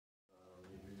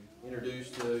introduce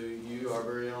to you our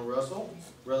very own Russell,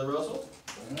 Brother Russell.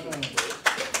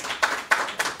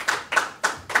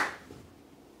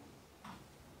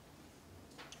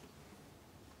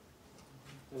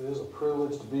 It is a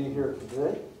privilege to be here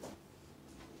today.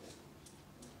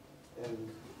 And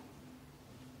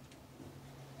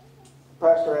the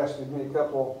pastor asked me I guess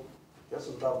it was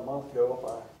about a month ago, if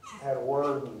I had a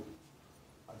word, and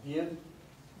I did.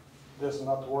 This is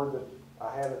not the word that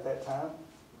I had at that time.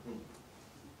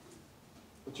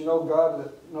 But you know, God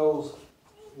that knows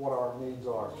what our needs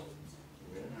are.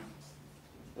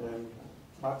 And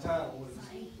my time was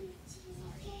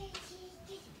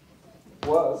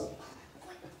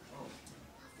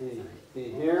He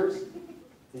hears,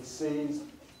 He sees,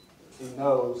 He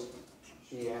knows,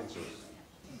 He answers.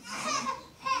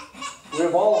 We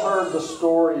have all heard the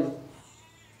story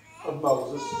of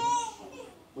Moses.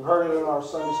 We heard it in our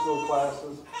Sunday school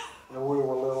classes when we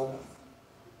were little.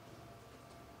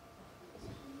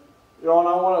 You know, and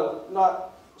I want to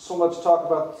not so much talk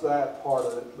about that part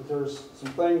of it, but there's some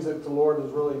things that the Lord has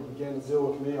really begun to deal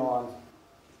with me on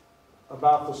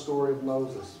about the story of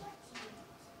Moses.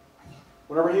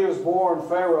 Whenever he was born,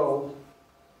 Pharaoh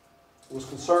was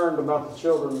concerned about the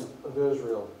children of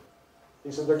Israel.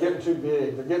 He said, they're getting too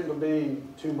big. They're getting to be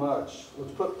too much.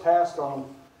 Let's put a task on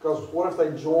them, because what if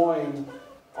they join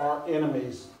our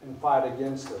enemies and fight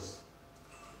against us?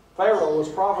 Pharaoh was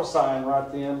prophesying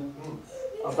right then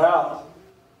about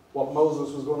what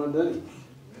Moses was going to do.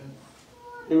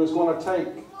 He was going to take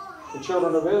the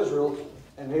children of Israel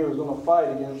and he was going to fight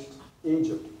against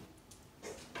Egypt.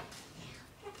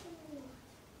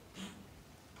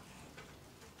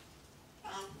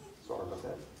 Sorry about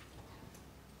that.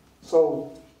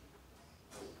 So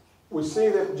we see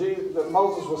that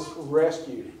Moses was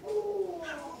rescued.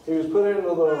 He was put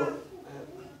into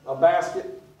a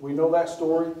basket. We know that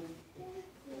story.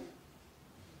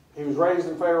 He was raised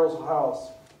in Pharaoh's house.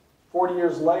 40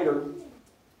 years later,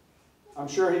 I'm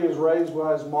sure he was raised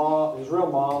by his mom, his real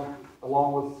mom,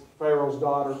 along with Pharaoh's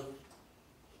daughter,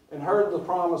 and heard the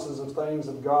promises of things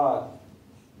of God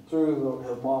through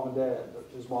his mom and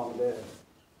dad.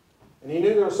 And he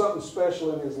knew there was something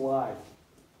special in his life.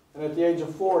 And at the age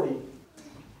of 40,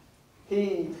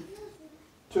 he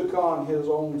took on his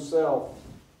own self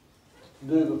to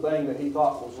do the thing that he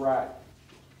thought was right.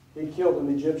 He killed an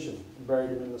Egyptian and buried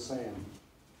him in the sand.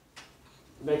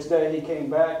 The next day he came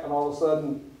back, and all of a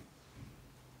sudden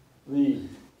the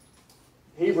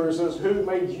Hebrew says, who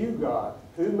made you God?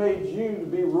 Who made you to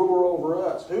be ruler over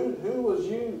us? Who was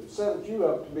you, set you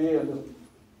up to be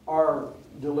our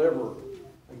deliverer?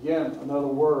 Again, another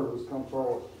word has come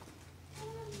forward.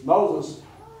 Moses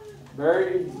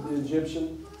buried the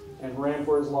Egyptian and ran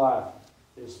for his life.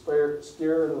 He was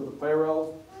scared of the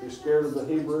Pharaoh. He was scared of the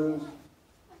Hebrews.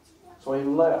 So he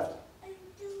left.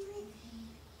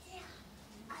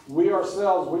 We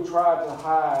ourselves, we try to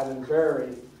hide and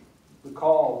bury the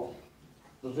call,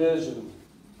 the vision,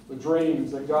 the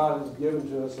dreams that God has given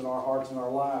to us in our hearts and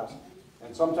our lives.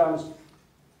 And sometimes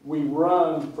we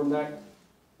run from that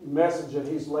message that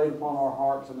He's laid upon our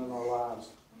hearts and in our lives.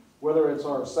 Whether it's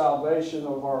our salvation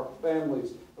of our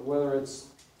families, or whether it's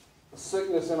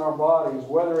sickness in our bodies,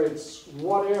 whether it's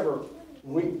whatever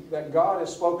that God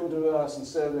has spoken to us and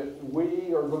said that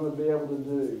we are going to be able to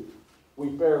do, we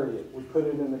bury it, we put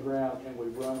it in the ground, and we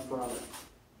run from it.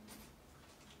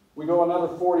 We go another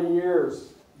 40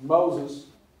 years. Moses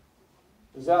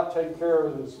is out taking care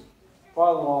of his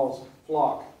father-in-law's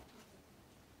flock.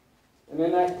 And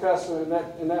in that custom,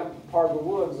 in that part of the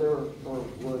woods,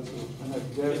 in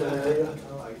that desert area,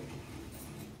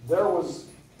 there was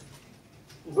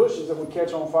bushes that would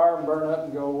catch on fire and burn up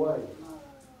and go away.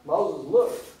 Moses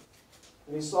looked,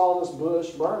 and he saw this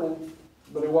bush burning,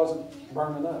 but it wasn't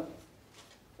burning up.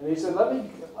 And he said,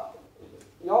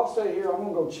 y'all stay here, I'm going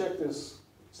to go check this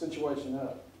situation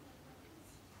up.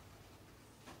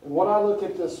 And what I look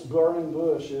at this burning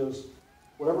bush is,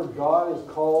 whatever God has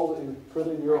called and put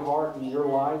in your heart and your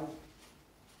life,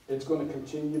 it's going to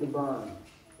continue to burn.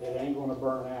 It ain't going to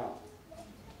burn out.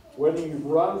 Whether you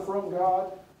run from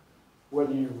God,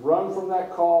 whether you run from that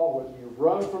call, whether you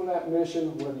run from that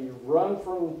mission, whether you run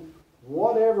from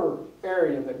whatever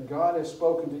area that God has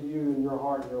spoken to you in your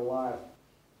heart and your life,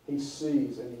 He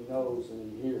sees and He knows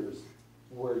and He hears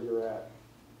where you're at.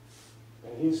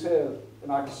 And He said,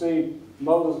 and I can see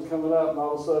Moses coming up, and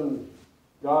all of a sudden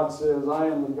God says, I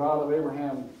am the God of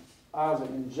Abraham, Isaac,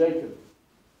 and Jacob.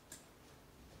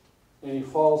 And he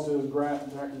falls to the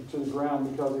ground because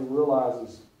he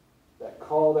realizes that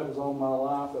call that was on my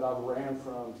life that I ran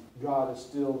from, God is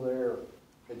still there.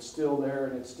 It's still there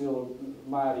and it's still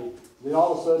mighty. Then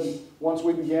all of a sudden, once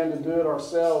we began to do it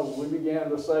ourselves, we began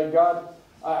to say, God,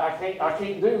 I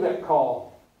can't do that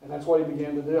call. And that's what he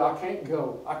began to do. I can't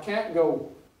go. I can't go.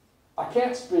 I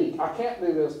can't speak. I can't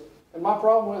do this. And my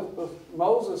problem with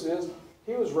Moses is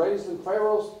he was raised in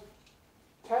Pharaoh's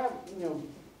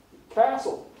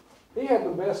castle. He had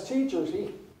the best teachers.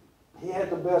 He had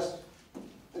the best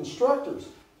instructors.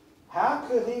 How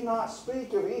could he not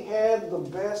speak if he had the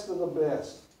best of the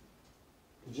best?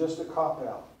 It's just a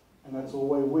cop-out. And that's the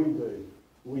way we do.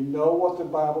 We know what the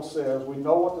Bible says. We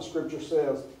know what the Scripture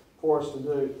says for us to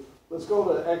do. Let's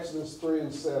go to Exodus 3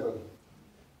 and 7.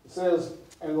 It says,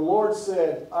 "And the Lord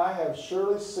said, I have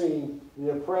surely seen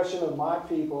the oppression of my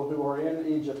people who are in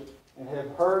Egypt, and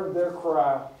have heard their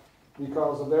cry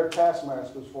because of their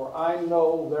taskmasters, for I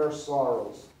know their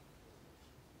sorrows.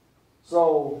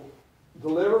 So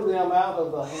deliver them out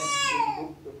of the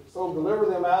hand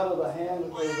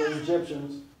of the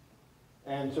Egyptians,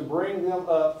 and to bring them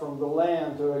up from the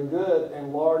land to a good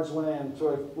and large land, to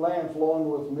a land flowing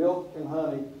with milk and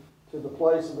honey, to the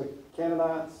place of the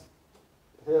Canaanites,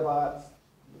 the Hivites,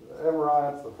 the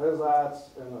Amorites, the Perizzites,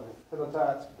 and the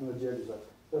Hittites, and the Jebusites."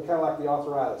 They're kind of like the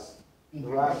arthritis, the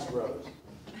Rice brothers.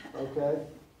 Okay?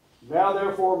 "Now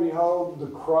therefore, behold, the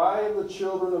cry of the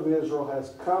children of Israel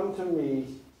has come to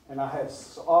me, and I have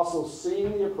also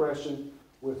seen the oppression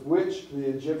with which the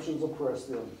Egyptians oppressed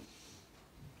them."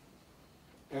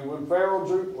 And when Pharaoh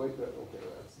drew, that's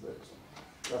the next one.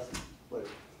 That's later.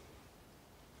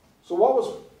 So what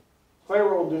was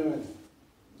Pharaoh doing?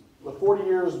 The 40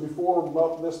 years before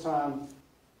this time,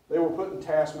 they were putting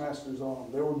taskmasters on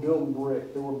them. They were building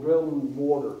brick. They were building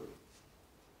mortar.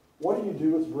 What do you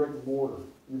do with brick and mortar?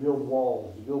 You build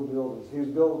walls. You build buildings.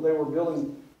 They were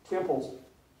building temples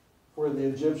for the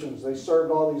Egyptians. They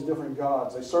served all these different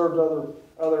gods. They served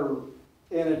other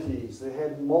entities. They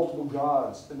had multiple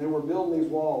gods, and they were building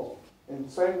these walls. And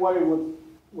the same way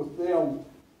with them,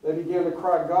 they began to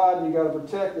cry, "God, you got to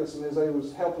protect us." And as they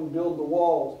was helping build the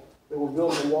walls, they were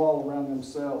building a wall around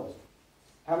themselves.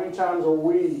 How many times are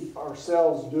we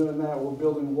ourselves doing that? We're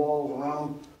building walls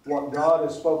around what God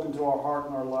has spoken to our heart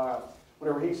and our life.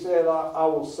 Whenever he said, I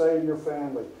will save your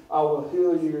family. I will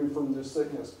heal you from this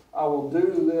sickness. I will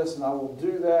do this and I will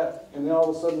do that. And then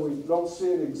all of a sudden we don't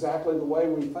see it exactly the way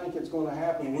we think it's going to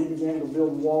happen. We begin to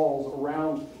build walls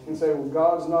around and say, well,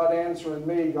 God's not answering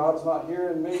me. God's not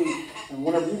hearing me. And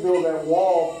whenever you build that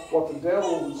wall, what the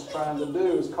devil is trying to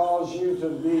do is cause you to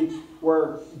be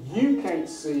where you can't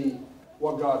see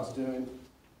what God's doing.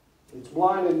 It's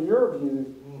blind in your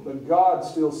view, but God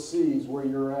still sees where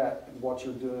you're at and what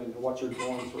you're doing and what you're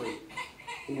going through.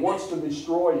 He wants to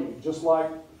destroy you, just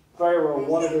like Pharaoh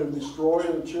wanted to destroy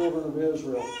the children of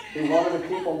Israel. He wanted to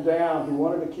keep them down. He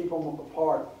wanted to keep them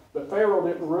apart. But Pharaoh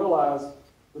didn't realize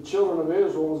the children of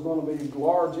Israel was going to be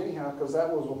large anyhow, because that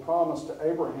was a promise to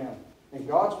Abraham. And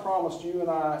God's promised you and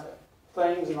I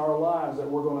things in our lives that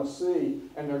we're going to see,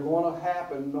 and they're going to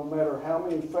happen no matter how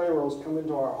many Pharaohs come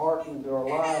into our heart and into our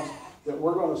lives, that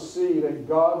we're going to see that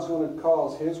God's going to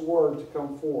cause His Word to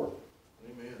come forth.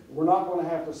 Amen. We're not going to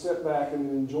have to sit back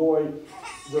and enjoy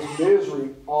this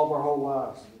misery all of our whole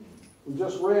lives. We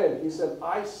just read, he said,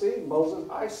 I see, Moses,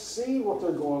 I see what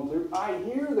they're going through. I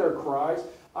hear their cries.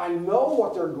 I know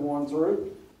what they're going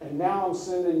through. And now I'm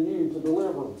sending you to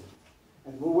deliver them.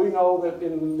 And we know that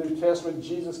in the New Testament,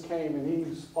 Jesus came and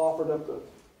He's offered up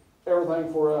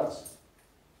everything for us.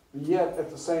 But yet,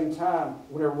 at the same time,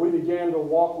 whenever we began to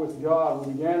walk with God,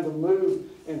 we began to move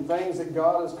in things that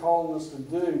God is calling us to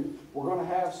do, we're going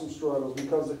to have some struggles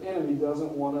because the enemy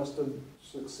doesn't want us to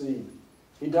succeed.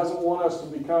 He doesn't want us to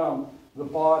become the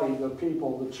body, the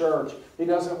people, the church. He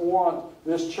doesn't want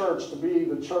this church to be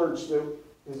the church that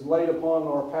is laid upon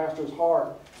our pastor's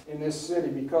heart in this city,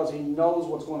 because he knows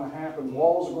what's going to happen.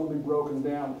 Walls are going to be broken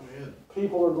down. Amen.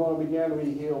 People are going to begin to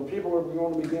be healed. People are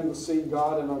going to begin to see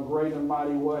God in a great and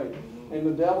mighty way. And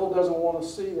the devil doesn't want to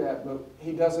see that, but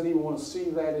he doesn't even want to see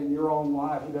that in your own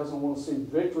life. He doesn't want to see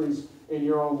victories in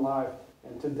your own life.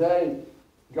 And today,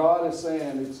 God is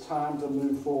saying it's time to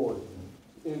move forward.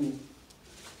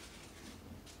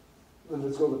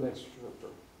 Let's go to the next scripture.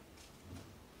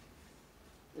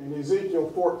 In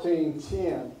Ezekiel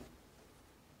 14:10,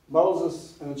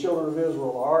 Moses and the children of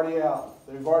Israel are already out.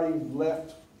 They've already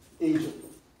left Egypt.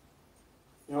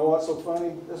 You know what's so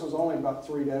funny? This was only about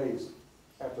 3 days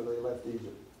after they left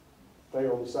Egypt.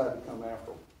 Pharaoh decided to come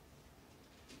after them.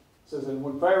 It says, and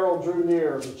when Pharaoh drew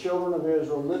near, the children of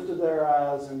Israel lifted their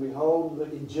eyes, and behold,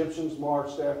 the Egyptians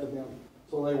marched after them.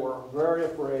 So they were very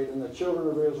afraid, and the children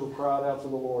of Israel cried out to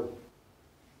the Lord.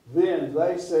 Then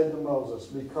they said to Moses,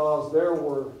 because there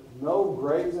were no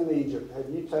graves in Egypt, have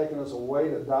you taken us away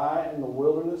to die in the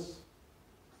wilderness?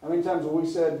 How many times have we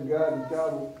said to God,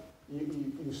 God,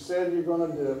 you said you're going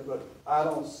to do it, but I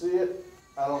don't see it.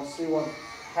 I don't see what's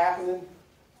happening.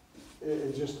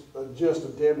 It's just a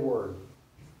dead word.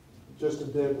 Just a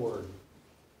dead word.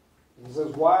 He says,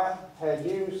 why had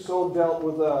you so dealt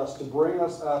with us to bring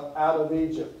us up out of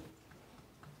Egypt?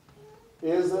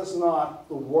 Is this not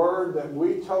the word that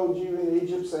we told you in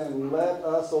Egypt, saying, let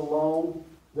us alone,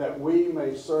 that we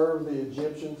may serve the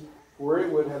Egyptians? For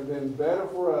it would have been better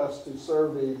for us to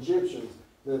serve the Egyptians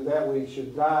than that we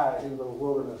should die in the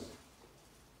wilderness.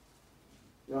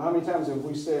 You know, how many times have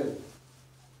we said,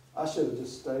 I should have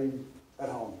just stayed at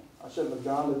home. I shouldn't have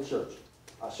gone to church.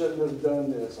 I shouldn't have done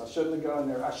this. I shouldn't have gone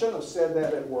there. I shouldn't have said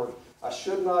that at work. I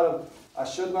should not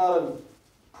have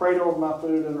prayed over my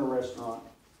food in a restaurant,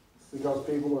 because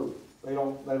people they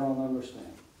don't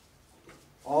understand.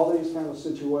 All these kind of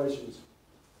situations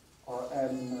are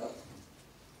adding up.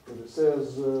 But it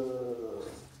says,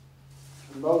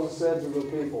 Moses said to the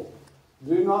people,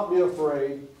 do not be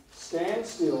afraid, stand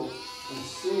still and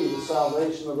see the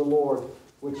salvation of the Lord,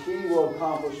 which he will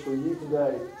accomplish for you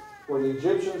today. For the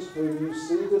Egyptians whom you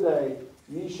see today,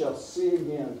 ye shall see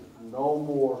again no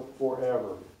more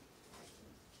forever.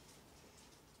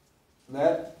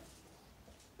 That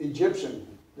Egyptian,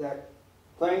 that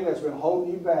thing that's been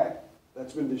holding you back,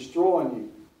 that's been destroying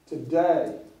you,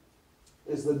 today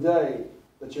is the day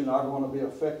that you're not going to be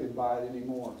affected by it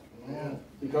anymore. Amen.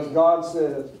 Because God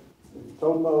said, He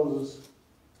told Moses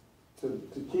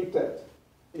to keep that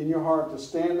in your heart, to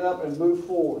stand up and move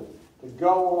forward, to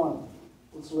go on.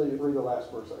 Let's read the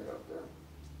last verse I got up there.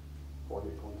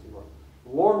 40:21.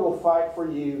 The Lord will fight for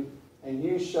you, and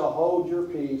you shall hold your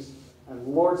peace. And the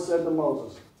Lord said to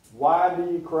Moses, why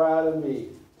do you cry to me?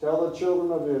 Tell the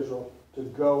children of Israel to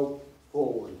go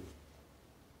forward.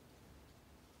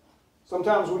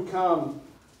 Sometimes we come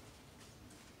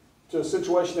to a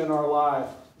situation in our life,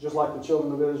 just like the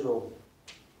children of Israel.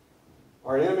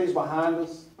 Our enemy's behind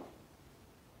us.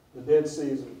 The Red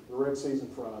Sea's in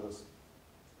front of us.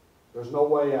 There's no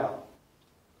way out.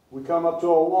 We come up to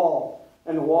a wall,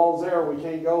 and the wall's there. We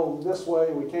can't go this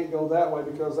way. We can't go that way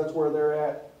because that's where they're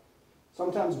at.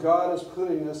 Sometimes God is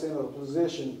putting us in a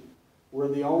position where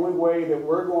the only way that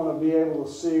we're going to be able to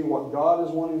see what God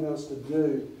is wanting us to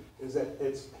do is that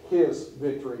it's His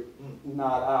victory,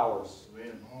 not ours.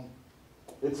 Amen.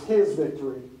 It's His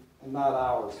victory and not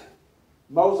ours.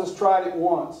 Moses tried it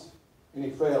once, and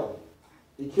he failed.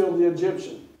 He killed the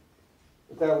Egyptian,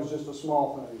 but that was just a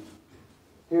small thing.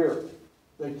 Here,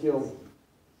 they killed,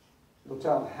 no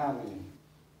telling how many.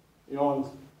 You know, and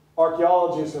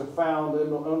archaeologists have found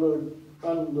under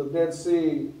the Dead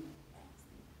Sea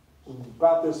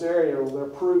about this area where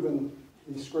they're proving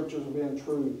these scriptures are being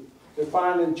true. They're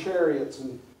finding chariots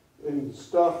and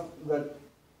stuff that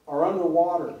are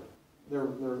underwater. They're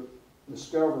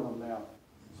discovering them now.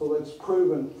 So it's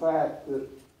proven fact that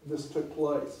this took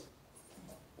place.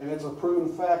 And it's a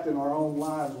proven fact in our own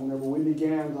lives whenever we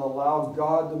began to allow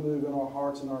God to move in our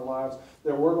hearts and our lives,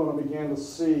 that we're going to begin to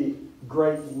see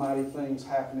great and mighty things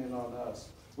happening on us.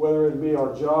 Whether it be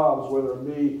our jobs, whether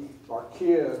it be our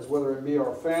kids, whether it be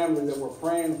our family that we're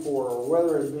praying for, or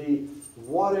whether it be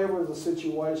whatever the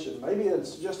situation. Maybe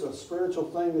it's just a spiritual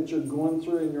thing that you're going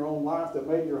through in your own life that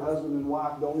maybe your husband and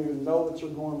wife don't even know that you're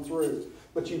going through.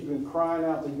 But you've been crying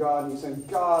out to God and you're saying,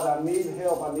 God, I need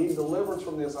help. I need deliverance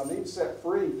from this. I need set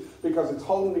free because it's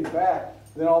holding me back.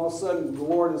 Then all of a sudden the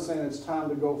Lord is saying it's time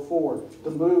to go forward,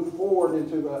 to move forward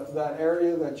into that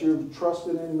area that you've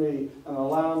trusted in me and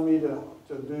allowing me to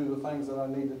do the things that I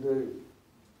need to do.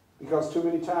 Because too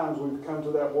many times we've come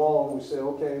to that wall and we say,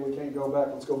 okay, we can't go back.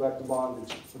 Let's go back to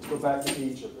bondage. Let's go back to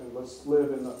Egypt and let's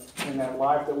live in that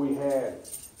life that we had.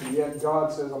 And yet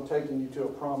God says, I'm taking you to a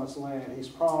promised land. He's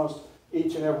promised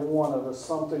each and every one of us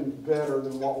something better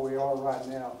than what we are right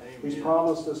now. Amen. He's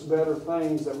promised us better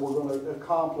things that we're going to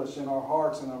accomplish in our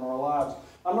hearts and in our lives.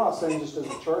 I'm not saying just as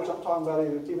a church. I'm talking about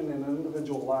even in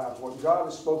individual lives. What God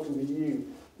has spoken to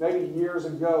you. Maybe years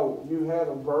ago you had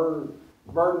a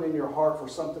burden in your heart for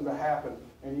something to happen,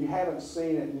 and you haven't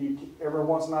seen it, and every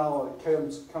once in a while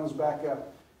it comes back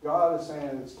up. God is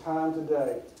saying it's time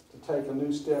today to take a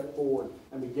new step forward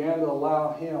and begin to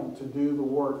allow Him to do the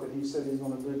work that He said He's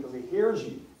going to do, because He hears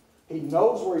you. He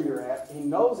knows where you're at. He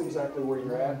knows exactly where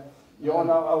you're at. You know,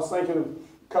 and I was thinking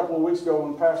a couple of weeks ago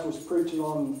when the pastor was preaching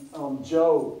on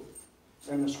Job,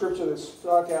 and the scripture that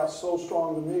stuck out so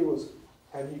strong to me was,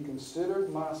 have you considered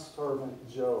my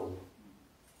servant Job?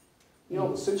 You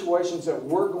know, the situations that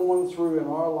we're going through in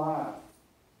our life,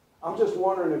 I'm just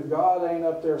wondering if God ain't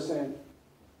up there saying,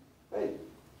 hey,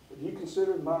 have you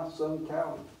considered my son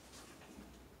Calvin?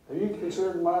 Have you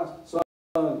considered my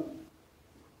son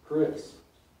Chris?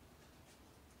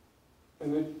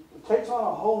 And it takes on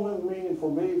a whole new meaning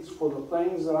for me. It's for the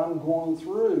things that I'm going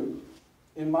through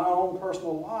in my own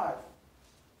personal life.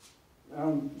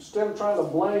 Instead of trying to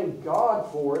blame God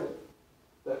for it,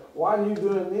 that why are you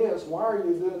doing this? Why are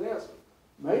you doing this?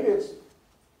 Maybe it's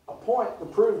a point to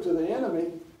prove to the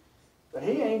enemy that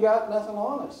he ain't got nothing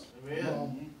on us.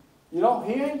 Amen. You know,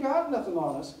 he ain't got nothing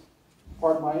on us.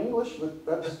 Pardon my English, but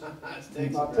that's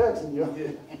not texting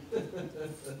you.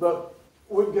 But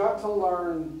we've got to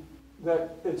learn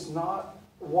that it's not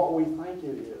what we think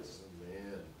it is.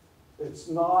 Amen. It's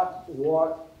not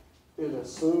what it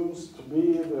assumes to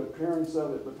be, the appearance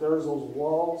of it, but there's those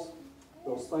walls,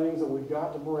 those things that we've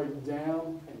got to break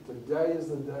down, and today is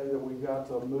the day that we've got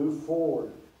to move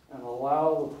forward and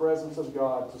allow the presence of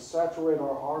God to saturate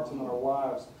our hearts and our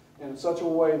lives in such a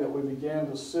way that we begin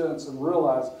to sense and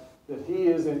realize that He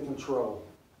is in control.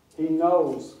 He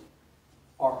knows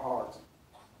our hearts.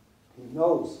 He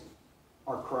knows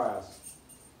our cries.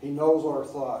 He knows our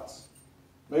thoughts.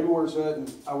 Maybe we're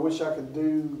saying, I wish I could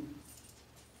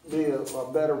be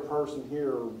a better person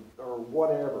here or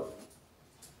whatever.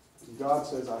 And God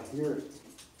says, I hear it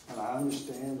and I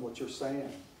understand what you're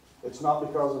saying. It's not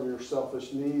because of your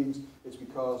selfish needs. It's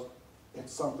because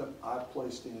it's something I've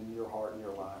placed in your heart and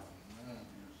your life.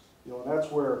 You know, and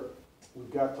that's where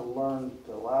we've got to learn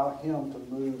to allow Him to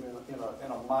move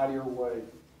in a mightier way.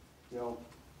 You know,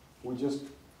 we've just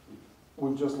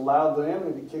allowed the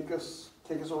enemy to kick us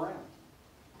around.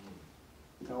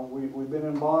 You know, we've been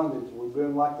in bondage. We've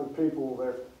been like the people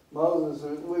there. Moses,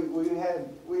 we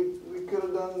could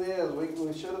have done this.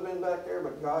 We should have been back there,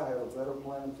 but God had a better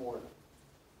plan for it.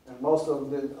 And most of them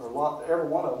didn't, every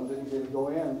one of them didn't get to go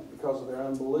in because of their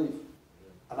unbelief.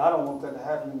 And I don't want that to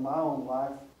happen in my own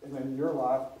life and in your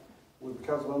life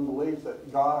because of unbelief,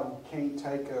 that God can't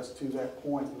take us to that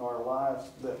point in our lives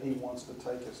that He wants to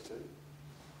take us to.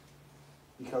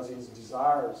 Because He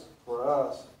desires for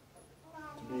us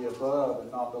to be above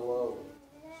and not below.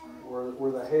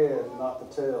 We're the head and not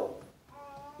the tail.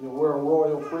 You know, we're a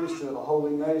royal priesthood, a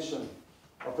holy nation,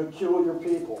 a peculiar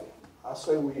people. I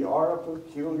say we are a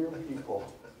peculiar people.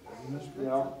 You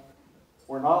know,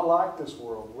 we're not like this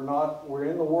world. We're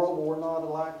in the world, but we're not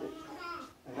like it.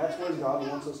 And that's what God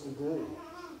wants us to do.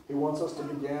 He wants us to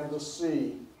begin to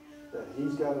see that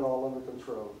He's got it all under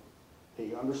control.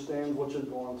 He understands what you're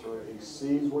going through. He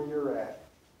sees where you're at.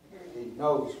 He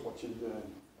knows what you're doing.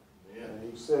 Yeah.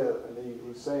 And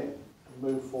He's saying,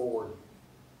 move forward,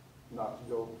 not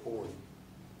to go forward.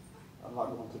 I'm not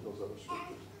going to those other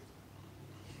scriptures.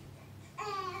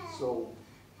 So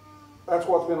that's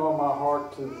what's been on my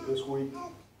heart this week.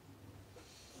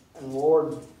 And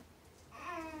Lord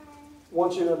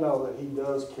wants you to know that He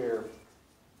does care.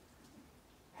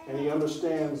 And He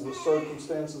understands the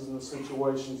circumstances and the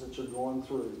situations that you're going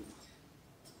through.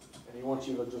 And He wants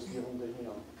you to just give them to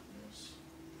Him.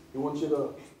 He wants you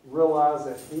to realize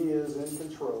that He is in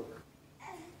control.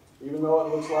 Even though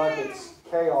it looks like it's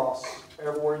chaos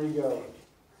everywhere you go,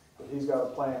 but He's got a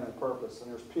plan and purpose.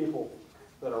 And there's people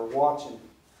that are watching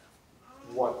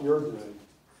what you're doing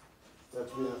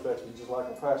that's being affected. Just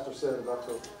like the pastor said about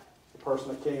the person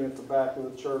that came at the back of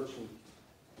the church and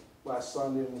last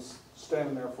Sunday and was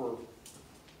standing there for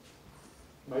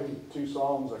maybe 2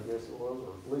 songs, I guess it was,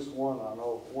 or at least one. I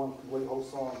know one complete whole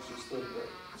song. She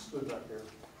stood back there.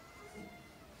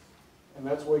 And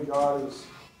that's why God is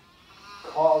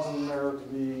causing there to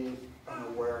be an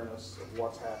awareness of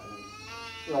what's happening.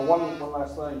 You know, one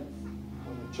last thing.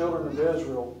 When the children of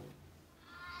Israel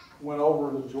went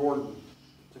over to Jordan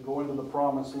to go into the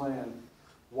promised land,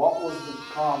 what was the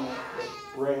comment that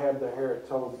Rahab the harlot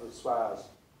told the spies?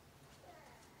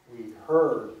 We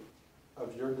heard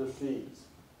of your defeats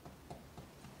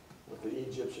with the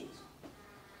Egyptians.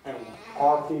 And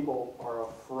our people are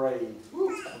afraid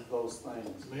of those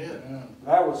things. Man.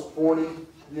 That was 40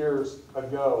 years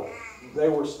ago. They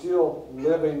were still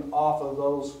living off of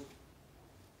those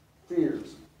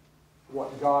fears,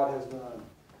 what God has done.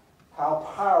 How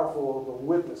powerful of a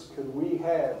witness could we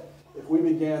have if we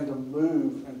began to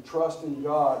move and trust in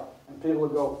God, and people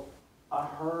would go, I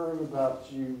heard about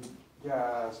you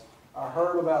guys. I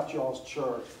heard about y'all's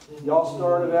church. Y'all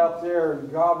started out there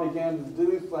and God began to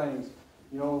do things.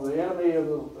 You know, the enemy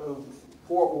of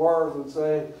Fort Worth would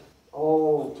say,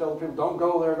 oh, tell people, don't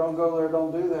go there, don't go there,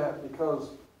 don't do that.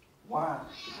 Because, why?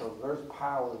 Because there's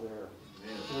power there.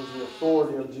 Amen. There's the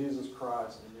authority of Jesus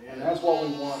Christ. Amen. And that's what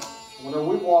we want. Whenever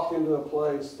we walk into a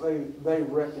place, they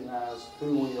recognize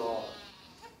who we are.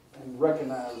 And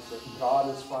recognize that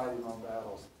God is fighting our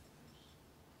battles.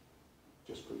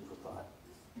 Just food for thought.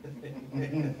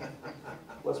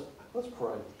 Let's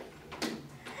pray.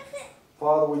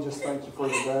 Father, we just thank you for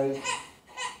the day.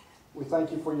 We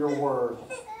thank you for your word.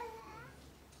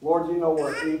 Lord, you know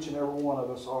where each and every one of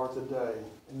us are today.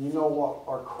 And you know what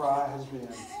our cry has been.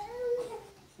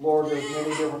 Lord, there's many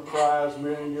different cries,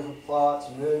 many different thoughts,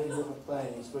 many different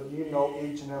things. But you know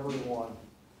each and every one.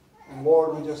 And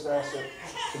Lord, we just ask that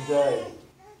today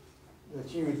that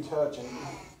you would touch and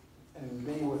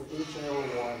be with each and every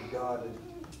one, God, and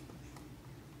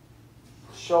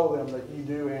show them that you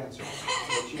do answer,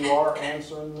 that you are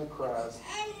answering the cries,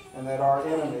 and that our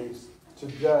enemies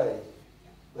today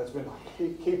that's been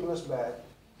keeping us back,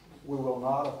 we will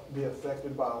not be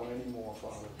affected by them anymore,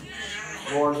 Father.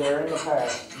 Lord, they're in the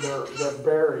past. They're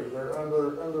buried. They're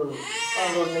underneath.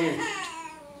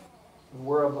 And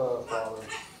we're above, Father.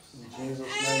 In Jesus'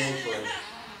 name we pray.